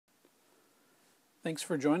Thanks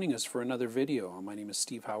for joining us for another video. My name is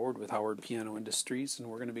Steve Howard with Howard Piano Industries, and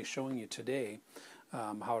we're going to be showing you today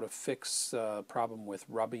how to fix a problem with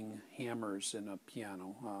rubbing hammers in a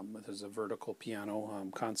piano. This is a vertical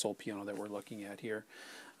piano, console piano that we're looking at here.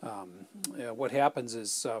 What happens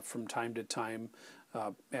is from time to time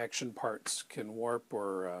action parts can warp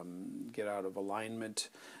or get out of alignment,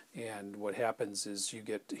 and what happens is you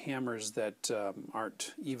get hammers that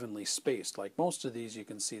aren't evenly spaced. Like most of these, you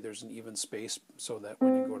can see there's an even space so that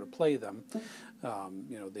when you go to play them,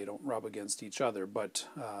 they don't rub against each other. But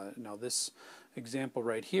now this example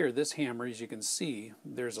right here, this hammer, as you can see,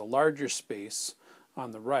 there's a larger space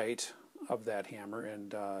on the right of that hammer,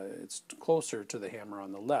 and it's closer to the hammer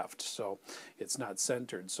on the left, so it's not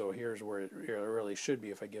centered. So here's where it really should be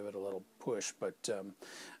if I give it a little push, but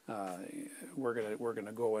we're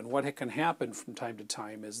gonna go. And what can happen from time to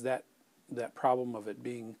time is that problem of it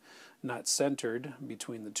being not centered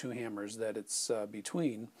between the two hammers that it's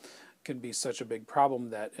between can be such a big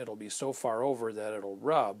problem that it'll be so far over that it'll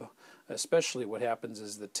rub. Especially what happens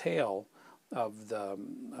is the tail of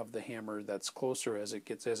the hammer that's closer as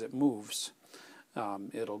it moves,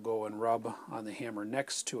 it'll go and rub on the hammer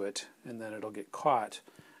next to it, and then it'll get caught,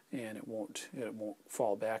 and it won't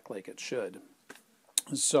fall back like it should.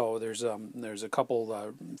 So there's a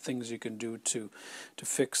couple things you can do to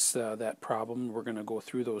fix that problem. We're going to go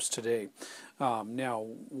through those today. Now,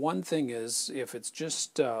 one thing is if it's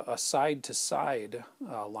just a side-to-side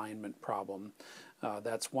alignment problem.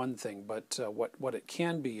 That's one thing, but what it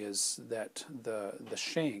can be is that the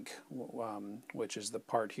shank, which is the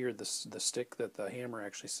part here, the stick that the hammer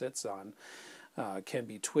actually sits on, can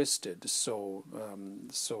be twisted. So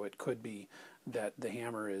it could be that the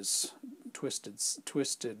hammer is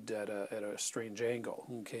twisted at a strange angle.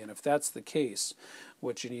 Okay, and if that's the case,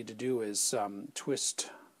 what you need to do is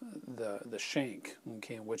twist the shank.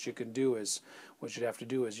 Okay, and what you'd have to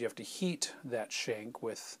do is you have to heat that shank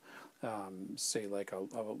with say like a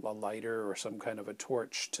lighter or some kind of a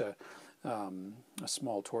torch to a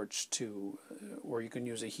small torch to, or you can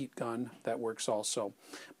use a heat gun, that works also.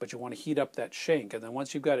 But you want to heat up that shank, and then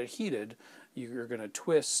once you've got it heated, you're going to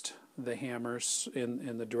twist the hammers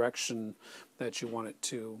in the direction that you want it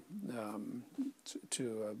to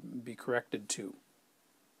be corrected to.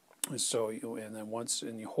 So and then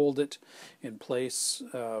you hold it in place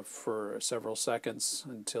for several seconds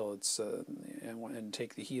until it's and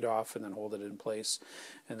take the heat off, and then hold it in place,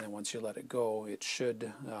 and then once you let it go, it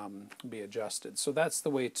should be adjusted. So that's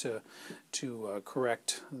the way to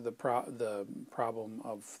correct the problem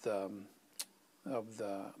of the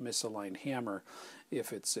misaligned hammer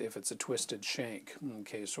if it's a twisted shank.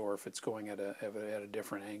 Okay, so or if it's going at a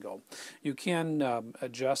different angle, you can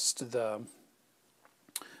adjust the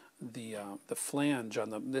flange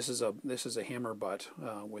on this is a hammer butt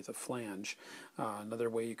with a flange. Another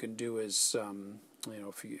way you can do is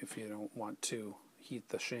if you don't want to heat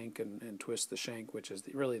the shank and twist the shank, which is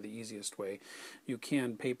really the easiest way, you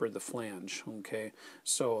can paper the flange. Okay,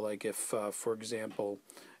 so like if for example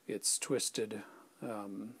it's twisted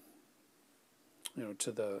so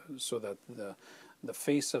that the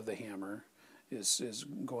face of the hammer is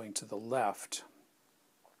going to the left,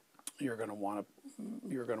 you're going to want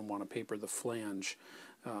to paper the flange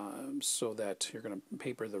so that you're going to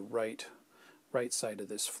paper the right side of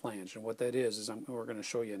this flange. And what that is we're going to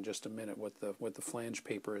show you in just a minute what the flange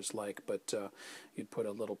paper is like. But you'd put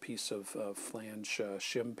a little piece of flange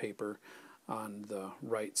shim paper on the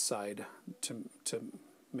right side to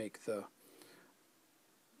make the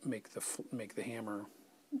hammer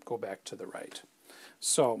go back to the right.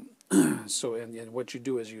 So and what you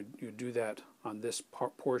do is you do that on this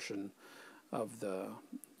portion of the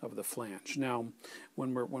flange. Now,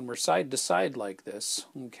 when we're side to side like this,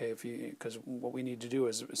 okay, because what we need to do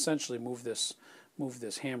is essentially move this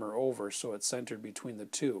hammer over so it's centered between the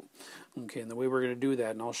two. Okay, and the way we're going to do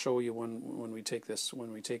that, and I'll show you when we take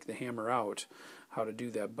the hammer out how to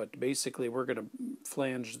do that. But basically, we're going to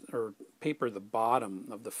flange or paper the bottom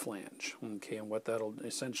of the flange. Okay, and what that'll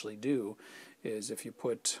essentially do is if you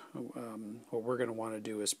put what we're going to want to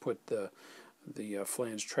do is put the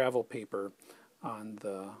flange travel paper on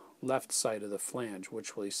the left side of the flange,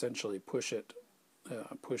 which will essentially push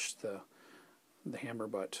the hammer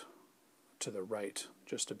butt to the right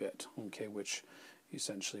just a bit. Okay, which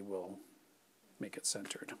essentially will make it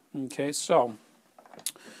centered. Okay, so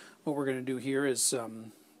what we're going to do here is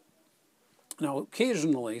now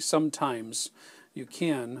occasionally, sometimes you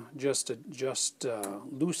can just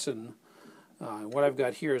loosen. What I've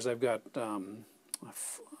got here is I've got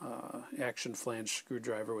action flange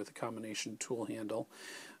screwdriver with a combination tool handle,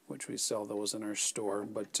 which we sell those in our store.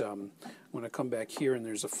 But I'm going to come back here, and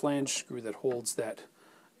there's a flange screw that holds that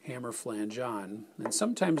hammer flange on. And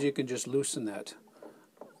sometimes you can just loosen that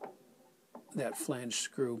flange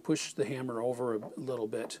screw, push the hammer over a little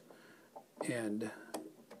bit, and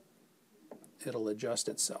it'll adjust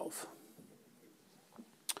itself.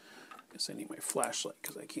 I guess I need my flashlight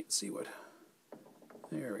because I can't see what.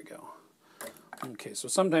 There we go. Okay, so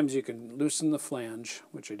sometimes you can loosen the flange,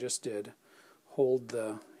 which I just did, hold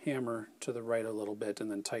the hammer to the right a little bit, and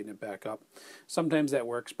then tighten it back up. Sometimes that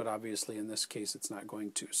works, but obviously in this case it's not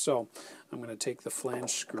going to. So I'm going to take the flange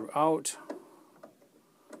screw out,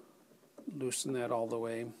 loosen that all the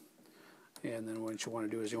way, and then what you want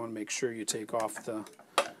to do is you want to make sure you take off the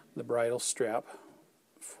bridle strap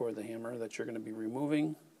for the hammer that you're going to be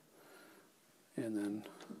removing, and then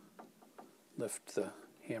lift the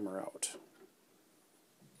hammer out.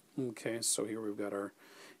 Okay, so here we've got our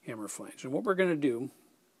hammer flange. And what we're going to do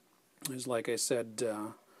is, like I said,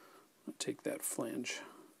 take that flange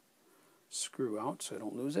screw out so I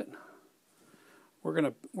don't lose it. We're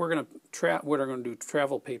going to do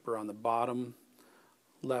travel paper on the bottom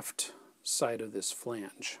left side of this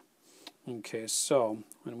flange. Okay, so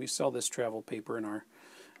when we sell this travel paper in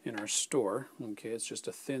our store, okay, it's just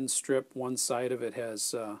a thin strip. One side of it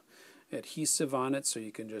has adhesive on it, so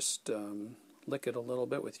you can just lick it a little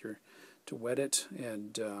bit with to wet it,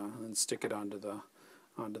 and stick it onto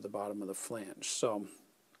the bottom of the flange. So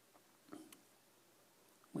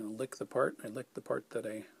I'm going to lick the part. I licked the part that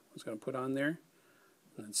I was going to put on there,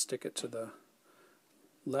 and then stick it to the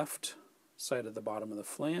left side of the bottom of the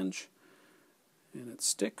flange, and it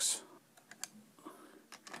sticks.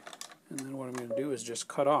 And then what I'm going to do is just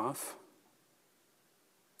cut off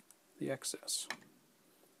the excess.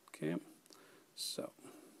 Okay, so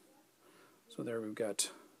there we've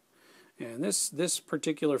got, and this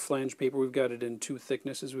particular flange paper, we've got it in two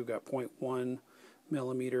thicknesses. We've got 0.1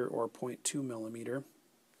 millimeter or 0.2 millimeter.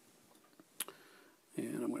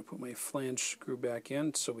 And I'm going to put my flange screw back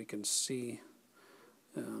in so we can see.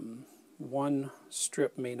 One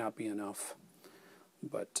strip may not be enough,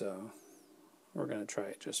 but we're going to try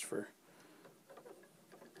it just for,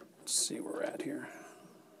 let's see where we're at here.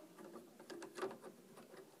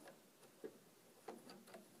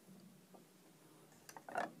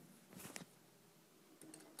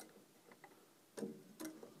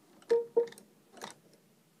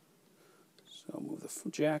 So I'll move the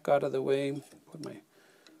jack out of the way, put my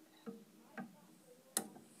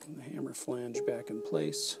hammer flange back in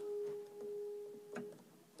place.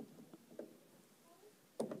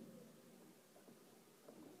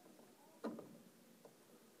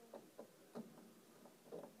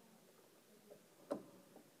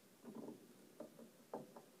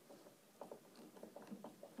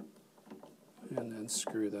 And then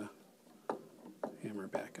screw the hammer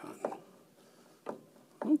back on.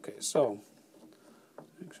 Okay, so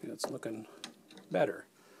actually that's looking better.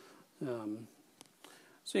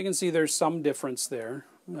 So you can see there's some difference there.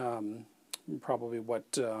 Probably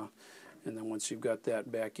what, and then once you've got that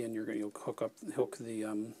back in, you'll hook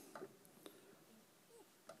the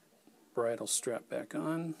bridle strap back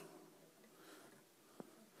on.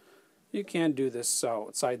 You can do this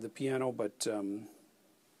outside the piano, but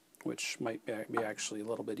which might be actually a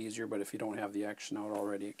little bit easier, but if you don't have the action out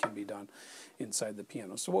already, it can be done inside the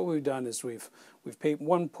piano. So what we've done is we've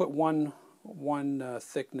put one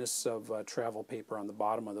thickness of travel paper on the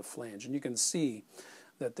bottom of the flange, and you can see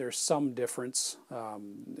that there's some difference.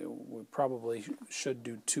 We probably should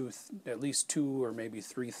do at least two or maybe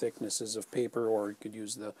three thicknesses of paper, or you could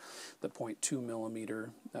use the 0.2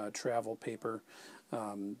 millimeter travel paper.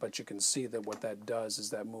 But you can see that what that does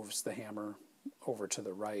is that moves the hammer over to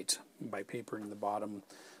the right by papering the bottom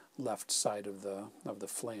left side of the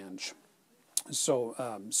flange. So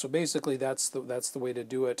so basically that's the way to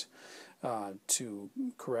do it, to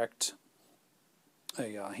correct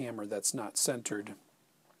a hammer that's not centered,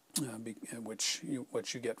 which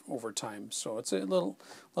you get over time. So it's a little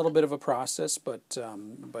bit of a process, but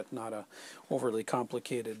not a overly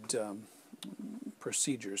complicated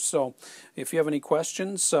procedures. So if you have any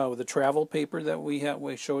questions, the travel paper that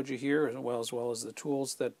we showed you here, as well as the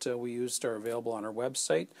tools that we used, are available on our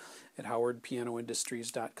website at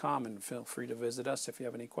howardpianoindustries.com, and feel free to visit us if you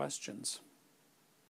have any questions.